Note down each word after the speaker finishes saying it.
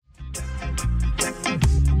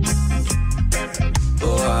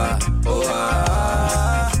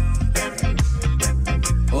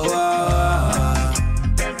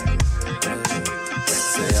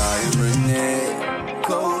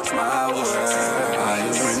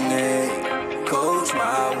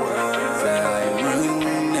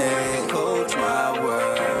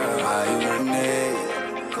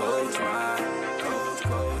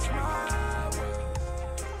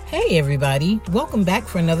Hey everybody, welcome back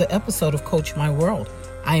for another episode of Coach My World.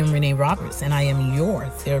 I am Renee Roberts and I am your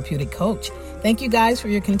therapeutic coach. Thank you guys for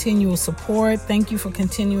your continual support. Thank you for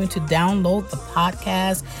continuing to download the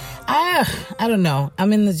podcast. I don't know.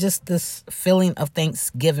 I'm in just this feeling of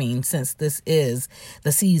Thanksgiving since this is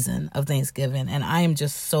the season of Thanksgiving. And I am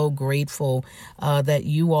just so grateful that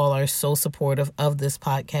you all are so supportive of this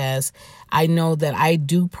podcast. I know that I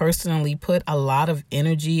do personally put a lot of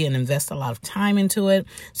energy and invest a lot of time into it.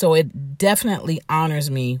 So it definitely honors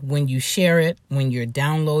me when you share it, when you're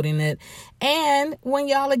downloading it, and when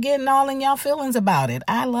y'all are getting all in y'all feelings about it.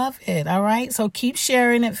 I love it. All right. So keep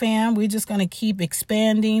sharing it, fam. We're just going to keep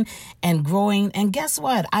expanding and growing. And guess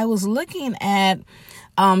what? I was looking at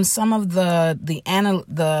some of the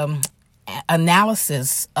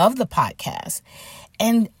analysis of the podcast,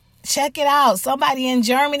 and check it out. Somebody in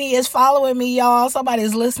Germany is following me, y'all. Somebody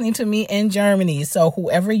is listening to me in Germany. So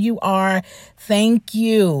whoever you are, thank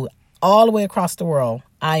you. All the way across the world.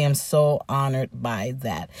 I am so honored by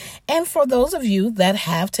that. And for those of you that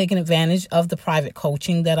have taken advantage of the private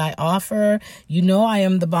coaching that I offer, you know I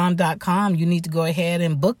am thebomb.com. You need to go ahead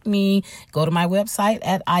and book me. Go to my website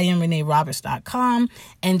at IamReneeRoberts.com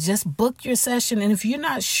and just book your session. And if you're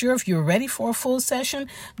not sure if you're ready for a full session,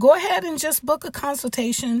 go ahead and just book a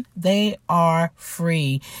consultation. They are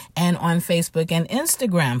free. And on Facebook and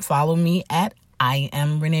Instagram, follow me at I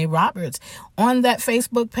am Renee Roberts. On that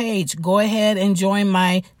Facebook page, go ahead and join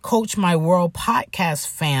my Coach My World podcast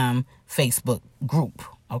fam Facebook group.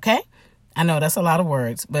 Okay? I know that's a lot of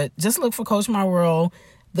words, but just look for Coach My World,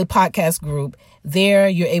 the podcast group. There,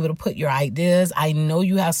 you're able to put your ideas. I know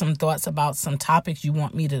you have some thoughts about some topics you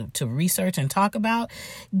want me to research and talk about.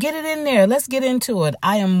 Get it in there. Let's get into it.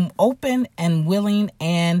 I am open and willing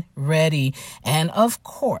and ready. And of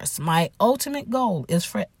course, my ultimate goal is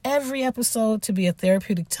for every episode to be a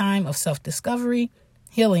therapeutic time of self-discovery,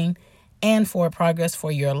 healing, and for progress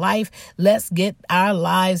for your life. Let's get our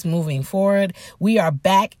lives moving forward. We are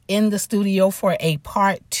back in the studio for a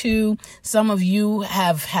part 2. Some of you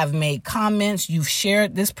have made comments. You've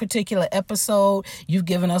shared this particular episode. You've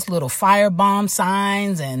given us little firebomb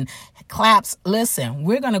signs and claps. Listen,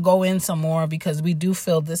 we're going to go in some more because we do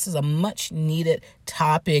feel this is a much needed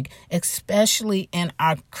topic, especially in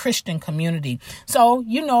our Christian community. So,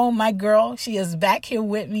 you know, my girl, she is back here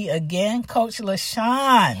with me again, Coach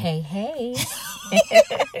LaShawn. Hey.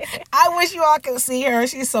 I wish you all could see her.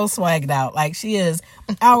 She's so swagged out. Like she is.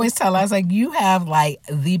 I always tell her, I was like, you have like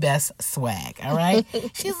the best swag. All right.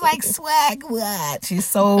 She's like, swag what? She's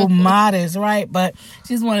so modest, right? But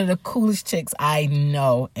she's one of the coolest chicks I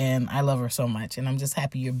know. And I love her so much. And I'm just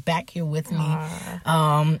happy you're back here with me.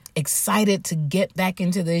 Excited to get back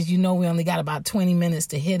into this. You know, we only got about 20 minutes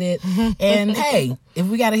to hit it. And hey, if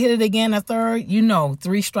we got to hit it again a third, you know,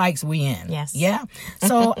 3 strikes we in. Yes. Yeah.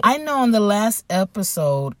 So I know on the last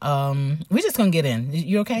episode, we're just going to get in.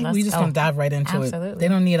 You okay? We're just going to dive right into it. They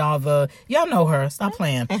don't need all the, y'all know her. Stop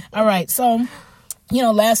playing. All right. So, you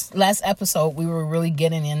know, last episode, we were really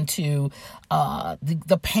getting into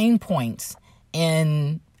the pain points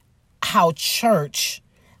in how church,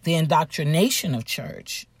 the indoctrination of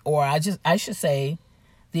church, or I should say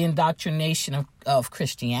the indoctrination of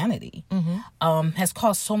Christianity, has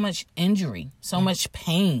caused so much injury, so much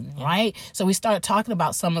pain, right? So we started talking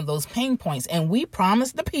about some of those pain points, and we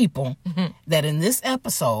promised the people that in this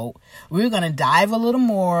episode, we're going to dive a little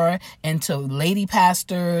more into lady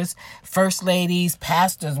pastors, first ladies,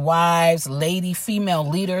 pastors' wives, female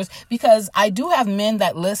leaders, because I do have men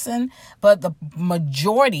that listen, but the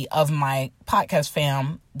majority of my podcast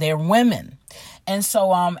fam, they're women. And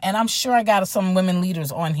so, and I'm sure I got some women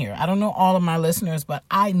leaders on here. I don't know all of my listeners, but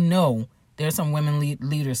I know there's some women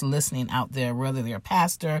leaders listening out there, whether they're a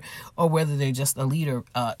pastor or whether they're just a leader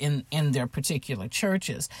in their particular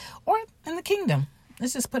churches or in the kingdom.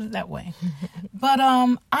 Let's just put it that way. But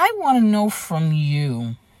I want to know from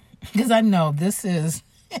you, because I know this is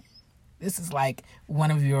like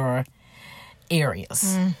one of your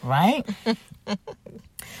areas, right?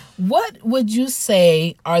 What would you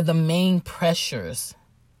say are the main pressures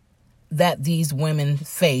that these women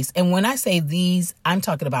face? And when I say these, I'm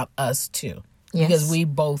talking about us too, because we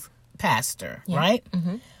both pastor, right?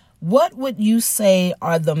 Mm-hmm. What would you say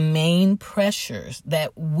are the main pressures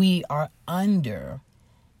that we are under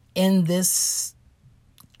in this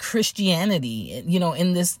Christianity, you know,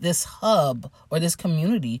 in this hub or this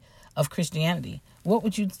community of Christianity? What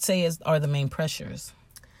would you say are the main pressures?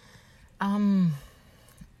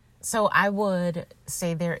 So I would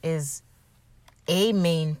say there is a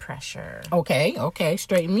main pressure. Okay.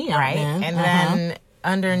 Straighten me out, right? man. And then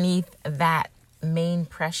underneath that main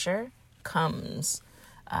pressure comes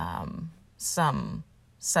some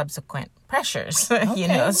subsequent pressures, you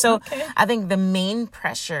know. So okay. I think the main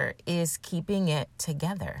pressure is keeping it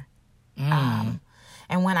together. And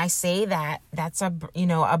when I say that, that's a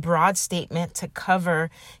broad statement to cover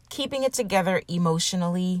keeping it together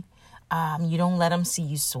emotionally. You don't let them see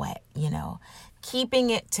you sweat, you know. Keeping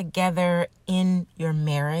it together in your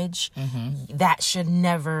marriage, that should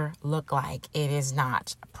never look like it is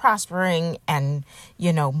not prospering and,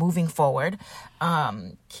 you know, moving forward.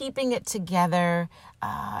 Keeping it together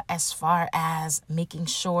as far as making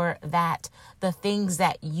sure that the things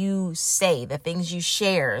that you say, the things you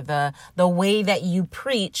share, the way that you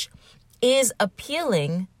preach is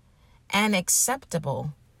appealing and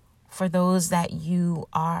acceptable for those that you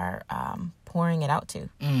are pouring it out to.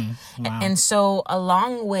 Wow. And so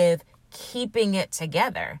along with keeping it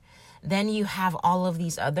together, then you have all of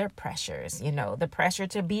these other pressures, you know, the pressure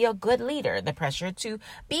to be a good leader, the pressure to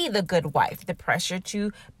be the good wife, the pressure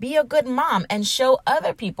to be a good mom and show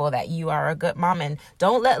other people that you are a good mom. And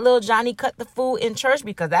don't let little Johnny cut the food in church,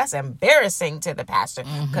 because that's embarrassing to the pastor,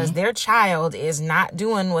 because their child is not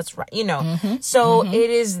doing what's right, you know. So it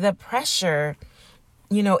is the pressure.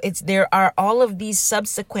 You know, there are all of these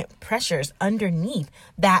subsequent pressures underneath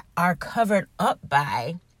that are covered up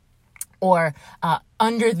by or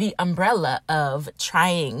under the umbrella of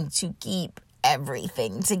trying to keep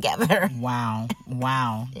everything together. Wow.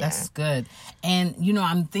 That's good. And, you know,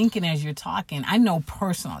 I'm thinking as you're talking, I know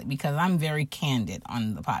personally, because I'm very candid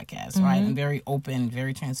on the podcast, right? I'm very open,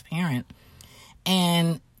 very transparent.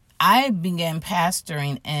 And I began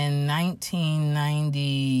pastoring in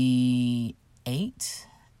 1998.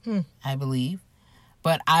 I believe,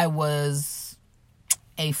 but I was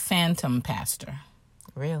a phantom pastor.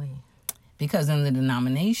 Really? Because in the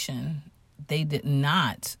denomination, they did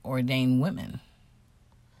not ordain women.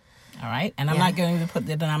 All right? And I'm not going to put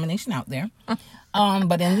the denomination out there.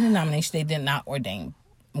 But in the denomination, they did not ordain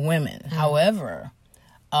women. However,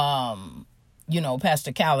 you know,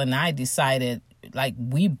 Pastor Cal and I decided, like,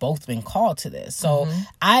 we both been called to this. So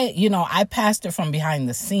I pastored from behind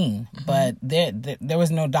the scene, but there was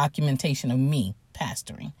no documentation of me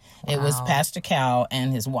pastoring. Wow. It was Pastor Cal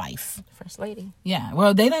and his wife. First lady. Yeah.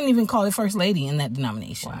 Well, they didn't even call it first lady in that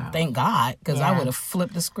denomination. Wow. Thank God, because I would have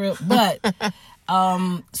flipped the script. But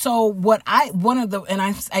so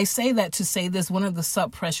I say that to say this, one of the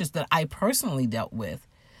sub pressures that I personally dealt with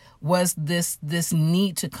was this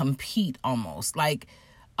need to compete, almost like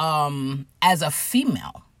as a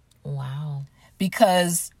female. Wow.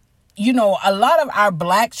 Because, you know, a lot of our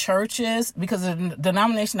black churches, because the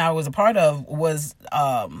denomination I was a part of was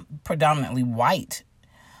predominantly white.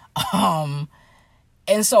 And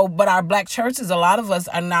so, but our black churches, a lot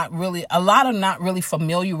are not really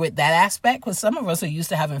familiar with that aspect, because some of us are used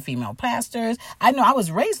to having female pastors. I know I was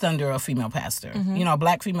raised under a female pastor, you know, a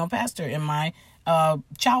black female pastor in my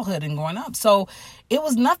childhood and growing up. So it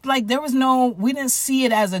was not like we didn't see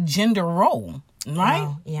it as a gender role, right?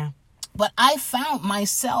 Wow. Yeah. But I found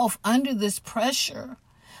myself under this pressure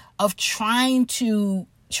of trying to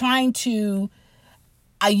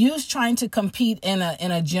compete in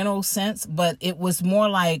a general sense, but it was more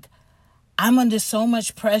like I'm under so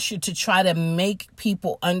much pressure to try to make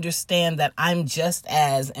people understand that I'm just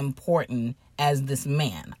as important as this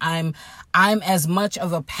man. I'm as much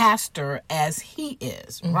of a pastor as he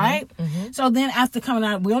is, right? So then after coming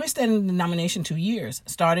out, we only stayed in the denomination 2 years,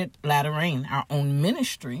 started Latter Rain, our own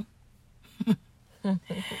ministry.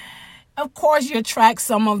 Of course, you attract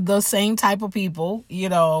some of the same type of people, you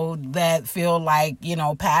know, that feel like, you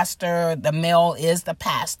know, pastor, the male is the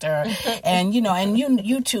pastor. And, you know, and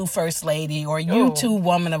you too, first lady, or you too,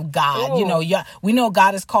 woman of God. You know, we know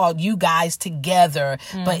God has called you guys together,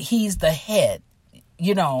 but he's the head,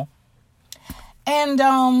 you know. And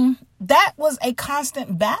that was a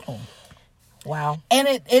constant battle. Wow. And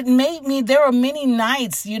it made me, there were many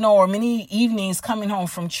nights, you know, or many evenings coming home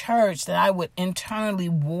from church that I would internally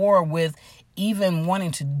war with even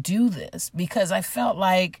wanting to do this, because I felt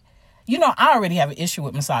like, you know, I already have an issue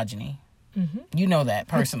with misogyny. You know that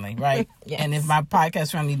personally, right? Yes. And if my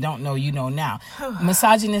podcast family don't know, you know now.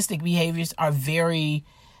 Misogynistic behaviors are very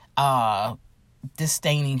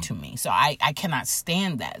disdaining to me. So I cannot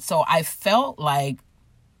stand that. So I felt like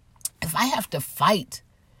if I have to fight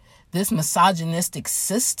this misogynistic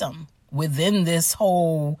system within this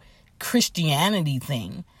whole Christianity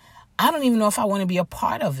thing, I don't even know if I want to be a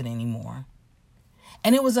part of it anymore.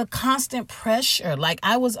 And it was a constant pressure. Like,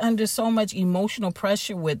 I was under so much emotional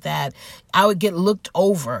pressure with that. I would get looked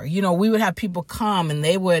over. You know, we would have people come and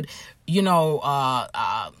they would, you know,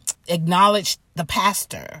 acknowledge the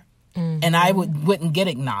pastor. And I wouldn't get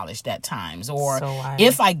acknowledged at times. Or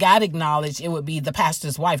if I got acknowledged, it would be the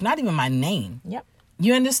pastor's wife, not even my name. Yep.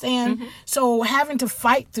 You understand? So having to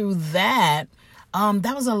fight through that,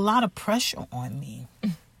 that was a lot of pressure on me.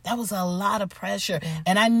 That was a lot of pressure.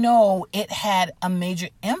 And I know it had a major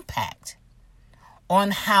impact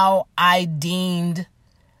on how I deemed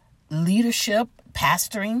leadership,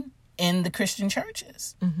 pastoring in the Christian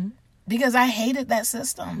churches. Because I hated that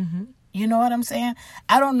system. You know what I'm saying?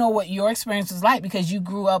 I don't know what your experience was like because you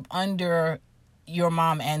grew up under your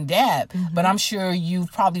mom and dad, but I'm sure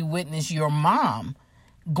you've probably witnessed your mom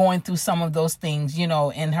going through some of those things, you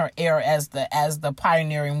know, in her era as the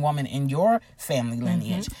pioneering woman in your family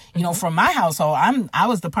lineage. You know, from my household, I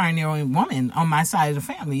was the pioneering woman on my side of the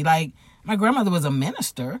family. Like, my grandmother was a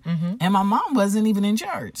minister, and my mom wasn't even in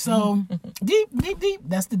church. So, deep,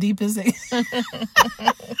 that's the deepest thing.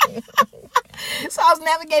 So I was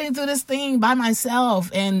navigating through this thing by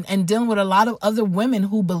myself and dealing with a lot of other women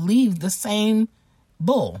who believed the same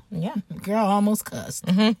bull. Yeah. Girl, I almost cussed.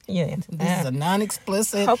 Yeah. This is a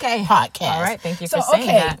non-explicit Okay. podcast. All right. Thank you for saying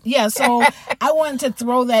that. Yeah, so I wanted to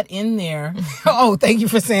throw that in there. Oh, thank you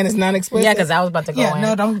for saying it's non-explicit. Yeah, because I was about to go in.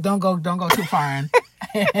 No, don't go too far in.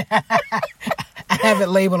 I have it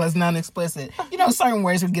labeled as non-explicit. You know, certain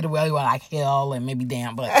words would get away with, like hell and maybe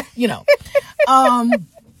damn, but you know.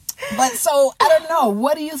 But so I don't know.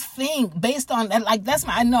 What do you think based on that? Like,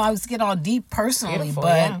 I know I was getting all deep personally, Beautiful,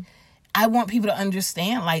 but yeah. I want people to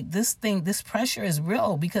understand, like, this pressure is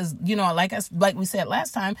real because, you know, like we said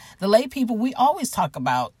last time, the lay people, we always talk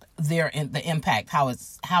about the impact, how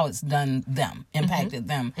it's done them, impacted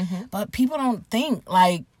them. But people don't think,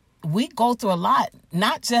 like, we go through a lot,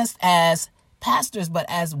 not just as pastors, but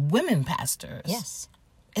as women pastors. Yes.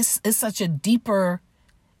 It's such a deeper,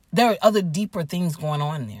 there are other deeper things going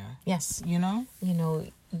on there. Yes. You know? You know,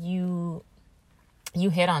 you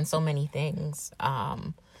hit on so many things.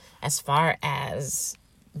 As far as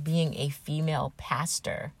being a female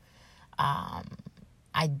pastor,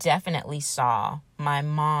 I definitely saw my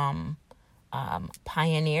mom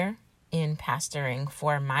pioneer in pastoring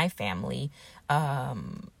for my family.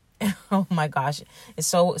 Oh my gosh,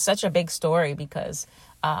 it's such a big story because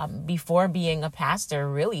before being a pastor,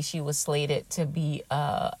 really, she was slated to be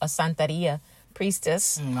a Santeria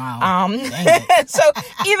priestess. Wow. So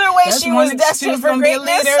either way, she was destined for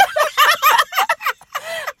greatness.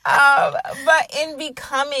 But in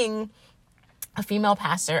becoming a female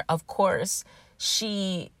pastor, of course,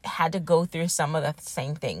 she had to go through some of the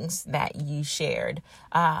same things that you shared,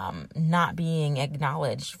 not being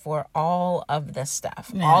acknowledged for all of the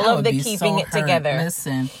stuff, Man, all I of would the be keeping so it hurt. together.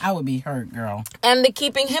 Listen, I would be hurt, girl. And the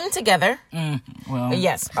keeping him together. Well,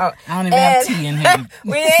 Yes. I don't even have tea in here.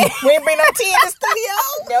 We ain't bring no tea in the studio.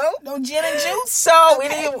 No gin and juice. So we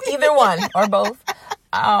need either one or both.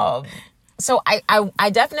 So I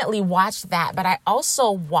definitely watched that, but I also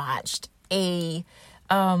watched a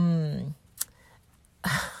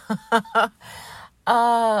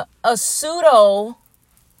pseudo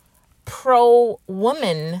pro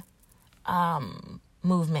woman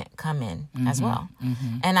movement come in as well.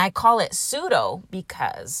 And I call it pseudo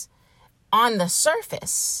because on the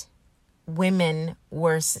surface, women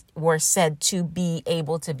were said to be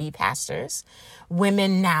able to be pastors.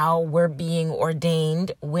 Women now were being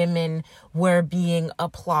ordained. Women were being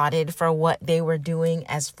applauded for what they were doing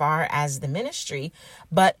as far as the ministry.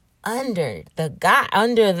 But underneath that,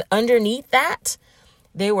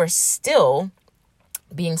 they were still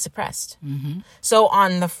being suppressed. So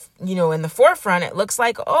on the, in the forefront, it looks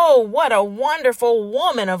like, oh, what a wonderful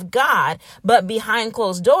woman of God. But behind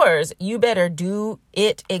closed doors, you better do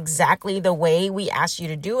it exactly the way we asked you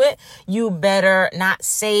to do it. You better not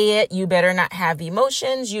say it. You better not have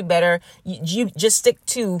emotions. You just stick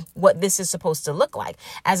to what this is supposed to look like.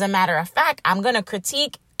 As a matter of fact, I'm going to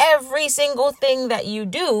critique every single thing that you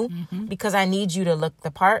do because I need you to look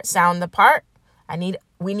the part, sound the part.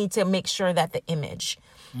 We need to make sure that the image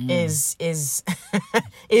is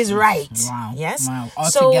right. Wow. Yes. Wow.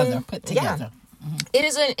 All together, put together. Yeah. It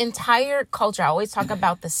is an entire culture. I always talk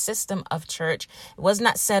about the system of church. It was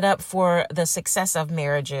not set up for the success of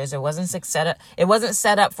marriages. It wasn't set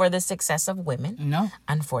up for the success of women. No.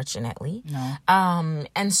 Unfortunately. No.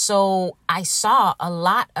 And so I saw a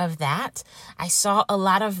lot of that. I saw a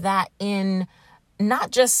lot of that in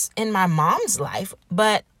not just in my mom's life,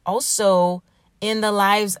 but also in the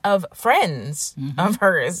lives of friends of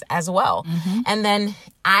hers as well. And then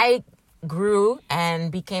I grew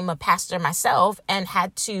and became a pastor myself and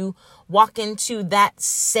had to walk into that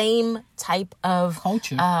same type of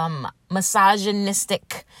culture,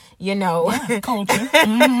 misogynistic, culture,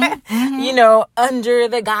 under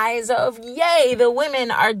the guise of, yay, the women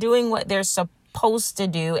are doing what they're supposed supposed to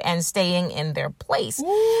do and staying in their place.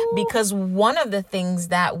 Ooh. Because one of the things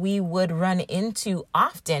that we would run into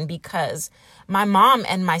often, because my mom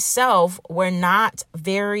and myself were not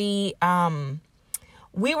very,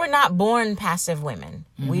 we were not born passive women.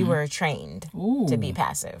 We were trained to be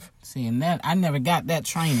passive. See, and that I never got that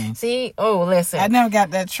training. See, listen. I never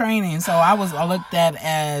got that training. So I looked at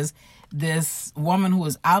as this woman who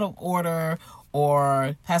was out of order,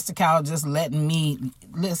 or Pastor Cal just letting me,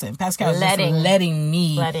 Pastor Cal just letting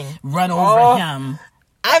me run over him.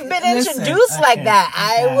 I've been introduced like that.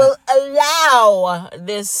 I will allow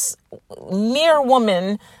this mere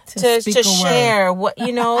woman to share what,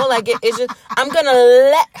 like it's just, I'm going to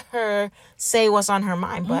let her say what's on her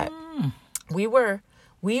mind. But we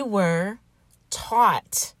were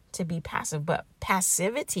taught to be passive, but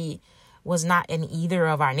passivity was not in either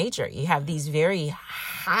of our nature. You have these very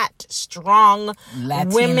hot, strong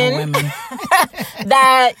Latina women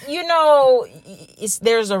that,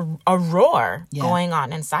 there's a roar going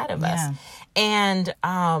on inside of us. And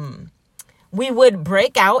we would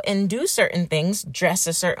break out and do certain things, dress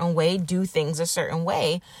a certain way, do things a certain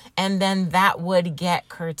way. And then that would get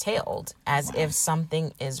curtailed as if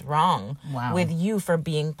something is wrong with you for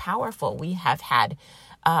being powerful. We have had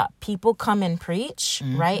people come and preach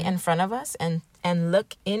right in front of us and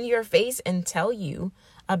look in your face and tell you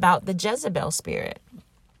about the Jezebel spirit.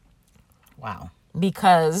 Wow.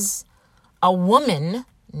 Because a woman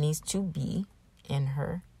needs to be in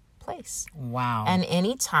her place. Wow. And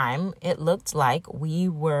anytime it looked like we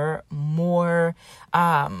were more,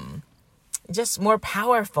 just more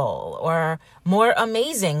powerful or more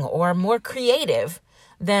amazing or more creative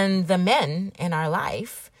than the men in our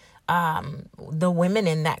life, the women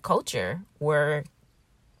in that culture were,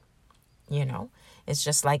 it's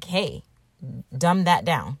just like, hey, dumb that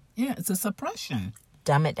down. Yeah, it's a suppression.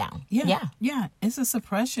 Dumb it down. Yeah, it's a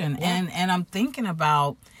suppression. Yeah. And I'm thinking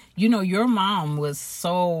about, your mom was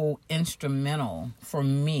so instrumental for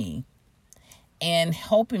me in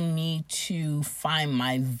helping me to find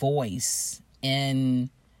my voice in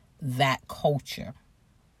that culture.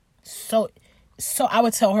 So I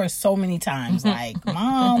would tell her so many times, like,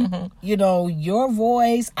 Mom, your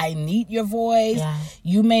voice, I need your voice. Yeah.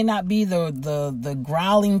 You may not be the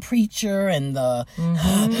growling preacher and the,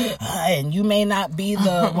 and you may not be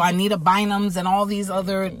the Juanita Bynums and all these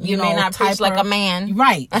other, you may not preach like a man.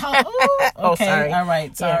 Right. Okay. Sorry. All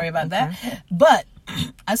right. Sorry about that. But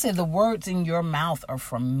I said the words in your mouth are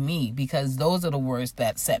from me, because those are the words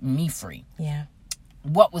that set me free. Yeah.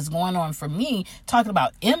 What was going on for me, talking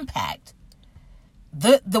about impact,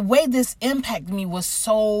 the way this impacted me was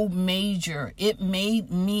so major. It made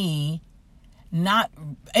me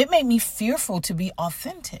fearful to be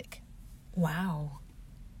authentic. Wow.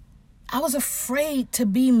 I was afraid to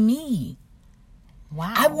be me.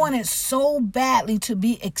 Wow. I wanted so badly to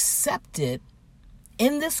be accepted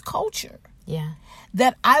in this culture. Yeah.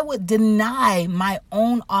 That I would deny my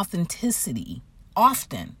own authenticity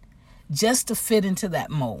often just to fit into that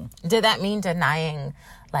mold. Did that mean denying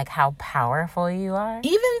like how powerful you are?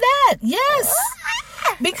 Even that, yes.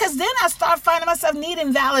 Because then I started finding myself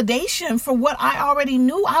needing validation for what I already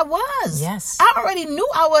knew I was. Yes. I already knew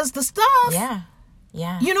I was the stuff. Yeah.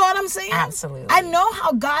 Yeah. You know what I'm saying? Absolutely. I know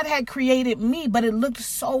how God had created me, but it looked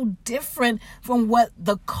so different from what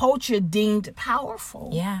the culture deemed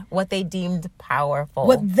powerful. Yeah. What they deemed powerful.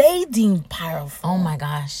 What they deemed powerful. Oh my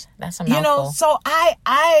gosh. That's a mouthful. So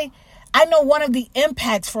I know one of the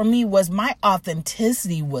impacts for me was my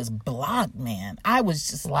authenticity was blocked, man. I was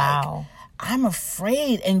just like, I'm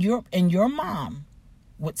afraid. And your mom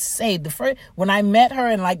would say when I met her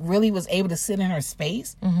and like really was able to sit in her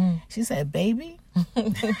space, she said, baby,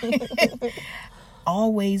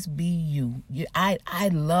 always be you. I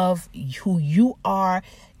love who you are.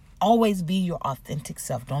 Always be your authentic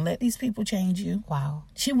self. Don't let these people change you. Wow.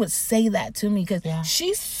 She would say that to me because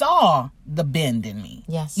she saw the bend in me.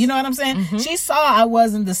 Yes. You know what I'm saying? Mm-hmm. She saw I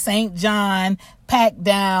wasn't the St. John, packed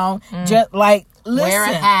down, just like, listen. Wear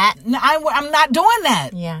a hat. No, I'm not doing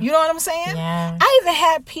that. Yeah. You know what I'm saying? Yeah. I even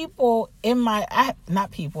had people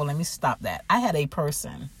let me stop that. I had a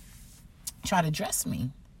person try to dress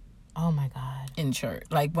me. Oh my God. In church.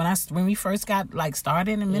 Like when we first got like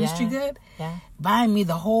started in ministry good, yeah, buying me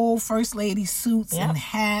the whole first lady suits and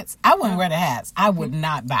hats. I wouldn't wear the hats. I would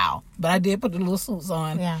not bow. But I did put the little suits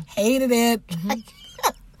on. Yeah. Hated it.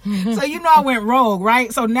 So I went rogue,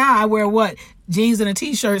 right? So now I wear what? Jeans and a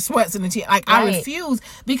t-shirt, sweats and a t-shirt. Like I refuse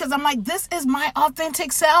because I'm like, this is my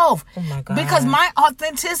authentic self. Oh my God. Because my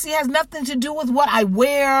authenticity has nothing to do with what I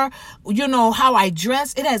wear, how I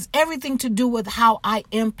dress. It has everything to do with how I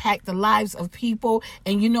impact the lives of people.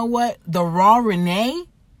 And you know what? The raw Renee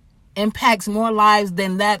impacts more lives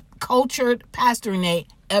than that cultured Pastor Renee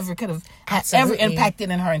ever could have ever impacted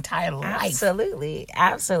in her entire life.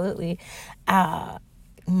 Absolutely.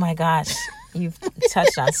 My gosh, you've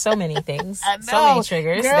touched on so many things. I know. So many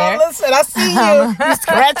triggers. Girl, there. listen, I see you. You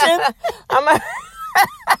scratching? I'm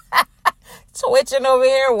twitching over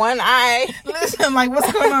here, one eye. Listen, like, what's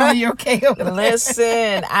going on? Are you okay over there?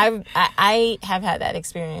 Listen, I have had that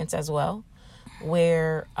experience as well,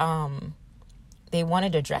 where they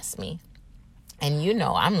wanted to dress me. And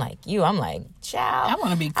I'm like you. I'm like, child. I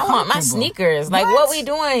want to be I want my sneakers. Like, what we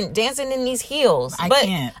doing dancing in these heels? I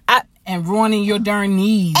can't. And ruining your darn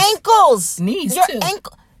knees. Ankles. Knees, your too.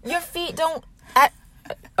 Your feet don't.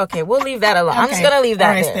 Okay, we'll leave that alone. Okay. I'm just going to leave that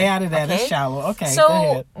all right, there. Stay out of that. Okay? It's shallow. Okay, so, go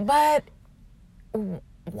ahead. But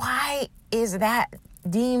why is that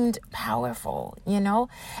deemed powerful,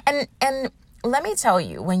 And let me tell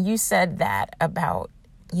you, when you said that about,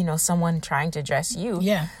 someone trying to dress you.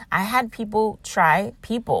 Yeah. I had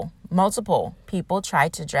multiple people try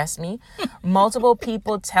to dress me. Multiple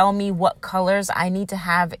people tell me what colors I need to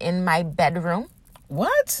have in my bedroom.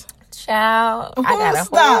 What? Child, I got a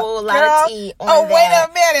whole lot of tea on that. Wait a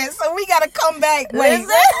minute. So we got to come back. Wait.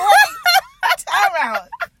 Time out.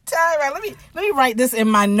 Let me write this in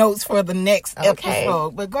my notes for the next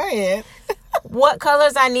episode. But go ahead. What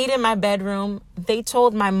colors I need in my bedroom. They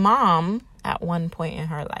told my mom at one point in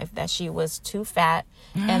her life that she was too fat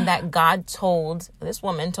and that this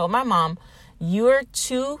woman told my mom, you're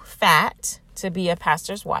too fat to be a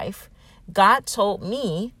pastor's wife. God told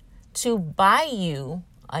me to buy you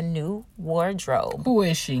a new wardrobe. Who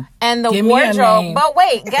is she? And the Give wardrobe, but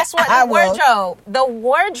wait, guess what? The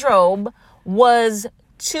wardrobe was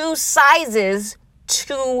 2 sizes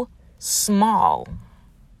too small.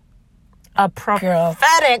 A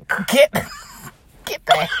prophetic. Get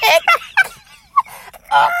the heck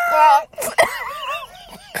up,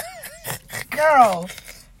 girl.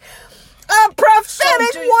 A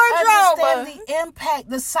prophetic wardrobe. Understand the impact,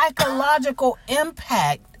 the psychological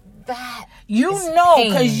impact that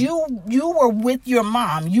because you were with your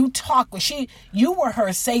mom. You talked with you were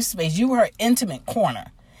her safe space. You were her intimate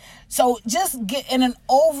corner. So just get in a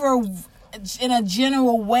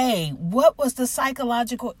general way, what was the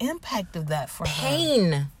psychological impact of that for her?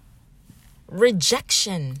 Pain.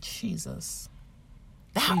 Rejection. Jesus.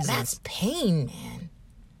 That's pain, man.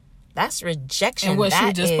 That's rejection. And was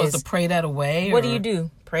she just supposed to pray that away? What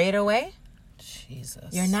do? Pray it away?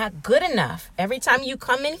 Jesus. You're not good enough. Every time you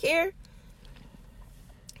come in here,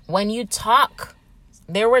 when you talk,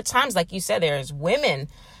 there were times, like you said, there's women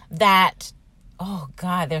that, oh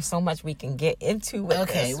God, there's so much we can get into with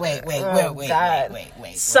this. Wait.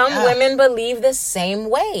 Some women believe the same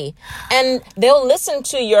way. And they'll listen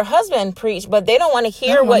to your husband preach, but they don't want to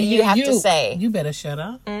hear what you have to say. You better shut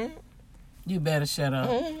up. Mm-hmm. You better shut up.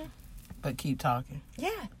 Mm-hmm. But keep talking.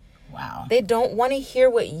 Yeah. Wow. They don't want to hear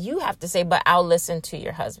what you have to say, but I'll listen to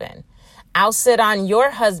your husband. I'll sit on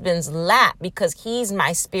your husband's lap because he's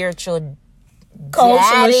my spiritual Coach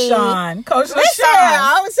Daddy. LaShawn. Listen,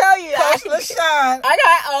 I'm going to tell you. Coach LaShawn. I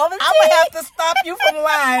got all the tea. I'm going to have to stop you from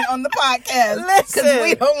lying on the podcast. Listen. Because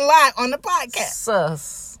we don't lie on the podcast.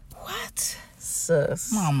 Sus. What?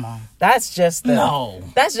 Sus. Mama. That's just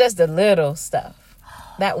the little stuff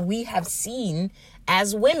that we have seen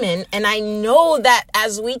as women. And I know that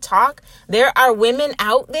as we talk, there are women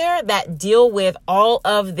out there that deal with all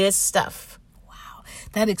of this stuff. Wow.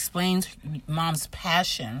 That explains Mom's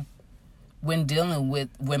passion when dealing with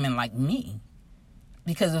women like me.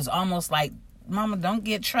 Because it's almost like, Mama, don't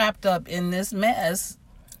get trapped up in this mess.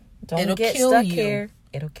 It'll get stuck here.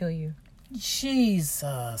 It'll kill you.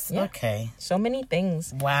 Jesus. Yeah. Okay. So many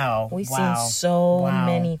things. Wow. We've seen so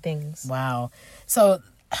many things. Wow. So,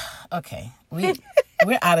 okay. We're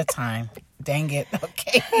out of time. Dang it.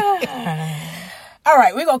 Okay. All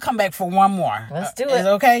right. We're going to come back for one more. Let's do it. Is it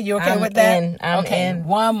okay? You okay with that? I'm in.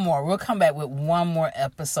 One more. We'll come back with one more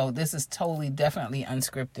episode. This is definitely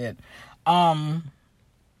unscripted.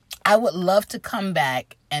 I would love to come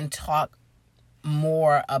back and talk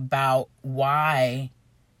more about why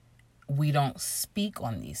we don't speak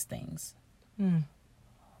on these things.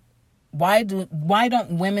 Why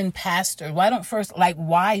don't women pastor? Why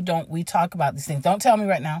don't we talk about these things? Don't tell me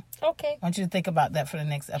right now. Okay. I want you to think about that for the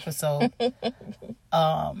next episode.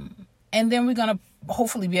 And then we're going to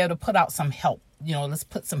hopefully be able to put out some help. Let's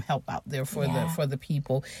put some help out there for the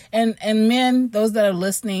people. And men, those that are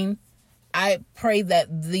listening, I pray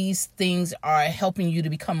that these things are helping you to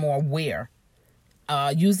become more aware.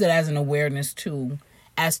 Use it as an awareness tool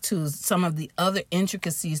as to some of the other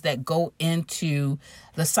intricacies that go into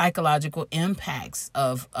the psychological impacts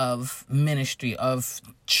of ministry, of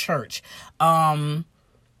church.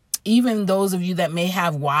 even those of you that may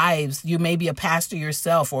have wives, you may be a pastor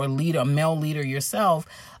yourself or a male leader yourself.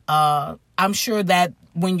 I'm sure that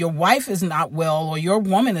when your wife is not well or your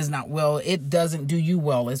woman is not well, it doesn't do you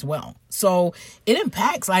well as well. So it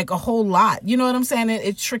impacts like a whole lot. You know what I'm saying?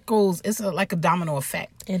 It trickles. It's like a domino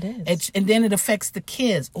effect. It is. And then it affects the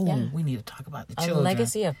kids. Oh, we need to talk about the children. A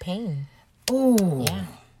legacy of pain. Oh.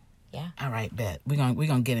 Yeah. All right, bet. We're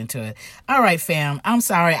gonna get into it. All right, fam. I'm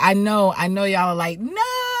sorry. I know y'all are like,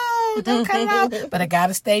 no, don't cut it out. But I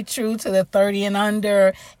gotta stay true to the 30 and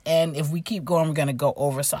under. And if we keep going, we're gonna go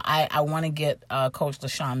over. So I want to get Coach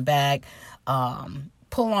LaShawn back.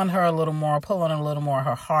 Pull on her a little more.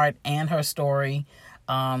 Her heart and her story.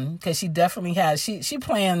 Because she definitely has. She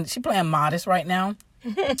playing modest right now.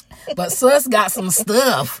 But sis got some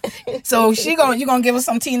stuff, so you gonna give us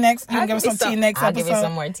some tea next. You gonna give us some tea next I'll episode? give you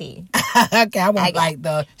some more tea. Okay, I want like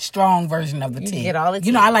the strong version of the tea. Get all the tea.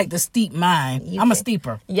 You know, I like to steep mine. I'm a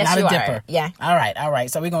steeper, yes, not you a dipper. Are. Yeah. All right.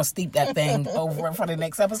 So we're gonna steep that thing over for the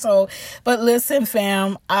next episode. But listen,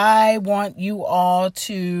 fam, I want you all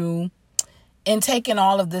to, in taking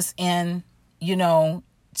all of this in, you know,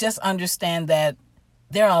 just understand that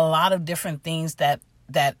there are a lot of different things that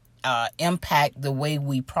impact the way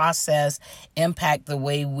we process, impact the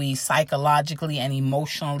way we psychologically and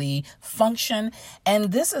emotionally function.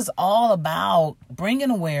 And this is all about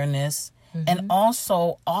bringing awareness and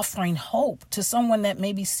also offering hope to someone that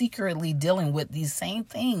may be secretly dealing with these same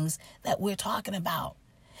things that we're talking about.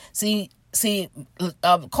 See, Coach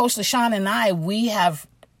LaShawn and I, we are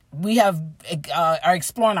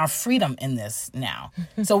exploring our freedom in this now.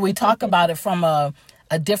 So we talk about it from a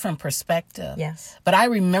different perspective. Yes. But I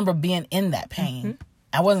remember being in that pain.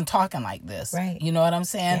 I wasn't talking like this. Right. You know what I'm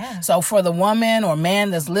saying? Yeah. So for the woman or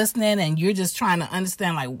man that's listening and you're just trying to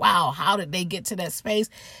understand like, wow, how did they get to that space?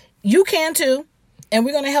 You can too. And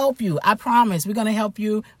we're going to help you. I promise. We're going to help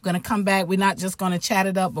you. We're going to come back. We're not just going to chat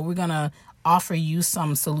it up, but we're going to offer you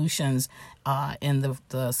some solutions in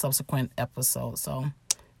the subsequent episode. So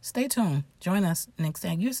stay tuned. Join us next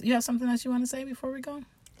time. You have something else you want to say before we go?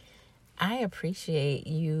 I appreciate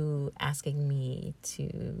you asking me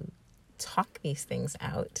to talk these things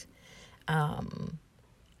out.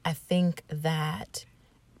 I think that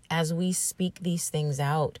as we speak these things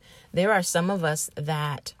out, there are some of us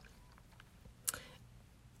that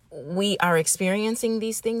we are experiencing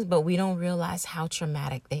these things, but we don't realize how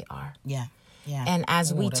traumatic they are. Yeah. And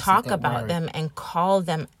as we talk about them and call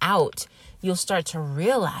them out, you'll start to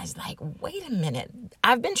realize, like, wait a minute,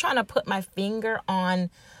 I've been trying to put my finger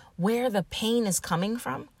on where the pain is coming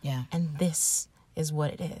from. Yeah. And this is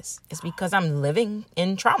what it is. It's because I'm living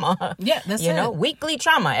in trauma. Yeah, that's it. Weekly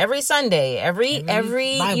trauma, every Sunday, every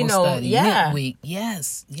Bible study, midweek.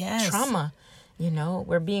 Yes. Trauma.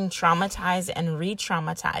 We're being traumatized and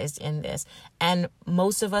re-traumatized in this. And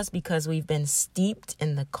most of us, because we've been steeped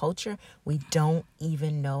in the culture, we don't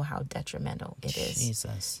even know how detrimental it is.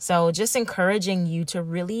 Jesus. So just encouraging you to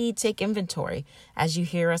really take inventory as you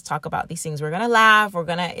hear us talk about these things. We're going to laugh. We're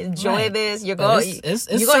going to enjoy this. You're going to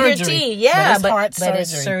hear tea. Yeah, but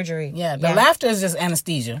it's surgery. Yeah, the laughter is just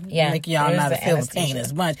anesthesia. Yeah. Make y'all not feel the pain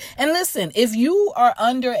as much. And listen, if you are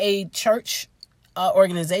under a church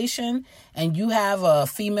organization and you have a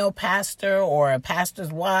female pastor or a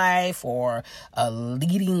pastor's wife or a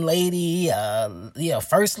leading lady,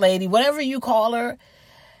 first lady, whatever you call her,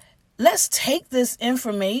 let's take this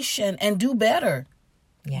information and do better.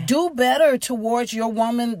 Yeah. Do better towards your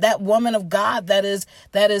woman, that woman of God that is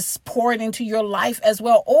poured into your life as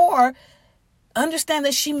well. Or understand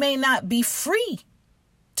that she may not be free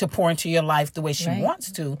to pour into your life the way she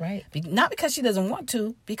wants to. Right. Not because she doesn't want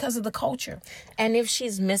to, because of the culture. And if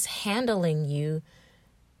she's mishandling you,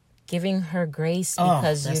 giving her grace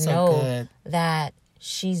because that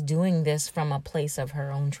she's doing this from a place of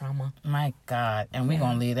her own trauma. My God. And we're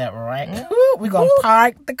going to leave that right. We're going to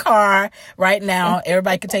park the car right now.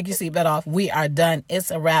 Everybody can take your seatbelt off. We are done. It's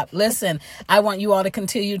a wrap. Listen, I want you all to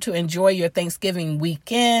continue to enjoy your Thanksgiving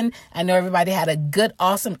weekend. I know everybody had a good,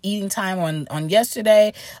 awesome eating time on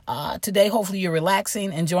yesterday. Today, hopefully you're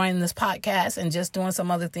relaxing, enjoying this podcast, and just doing some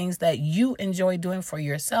other things that you enjoy doing for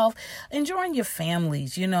yourself, enjoying your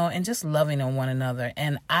families, and just loving on one another.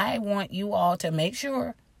 And I want you all to make sure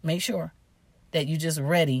that you're just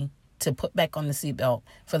ready to put back on the seatbelt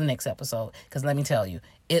for the next episode. Because let me tell you,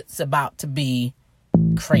 it's about to be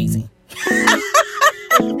crazy.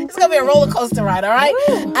 It's going to be a roller coaster ride, all right?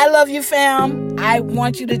 Woo. I love you, fam. I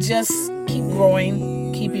want you to just keep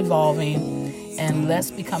growing, keep evolving, and let's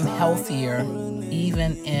become healthier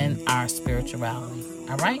even in our spirituality.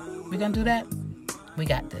 All right? We're going to do that? We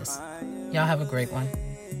got this. Y'all have a great one.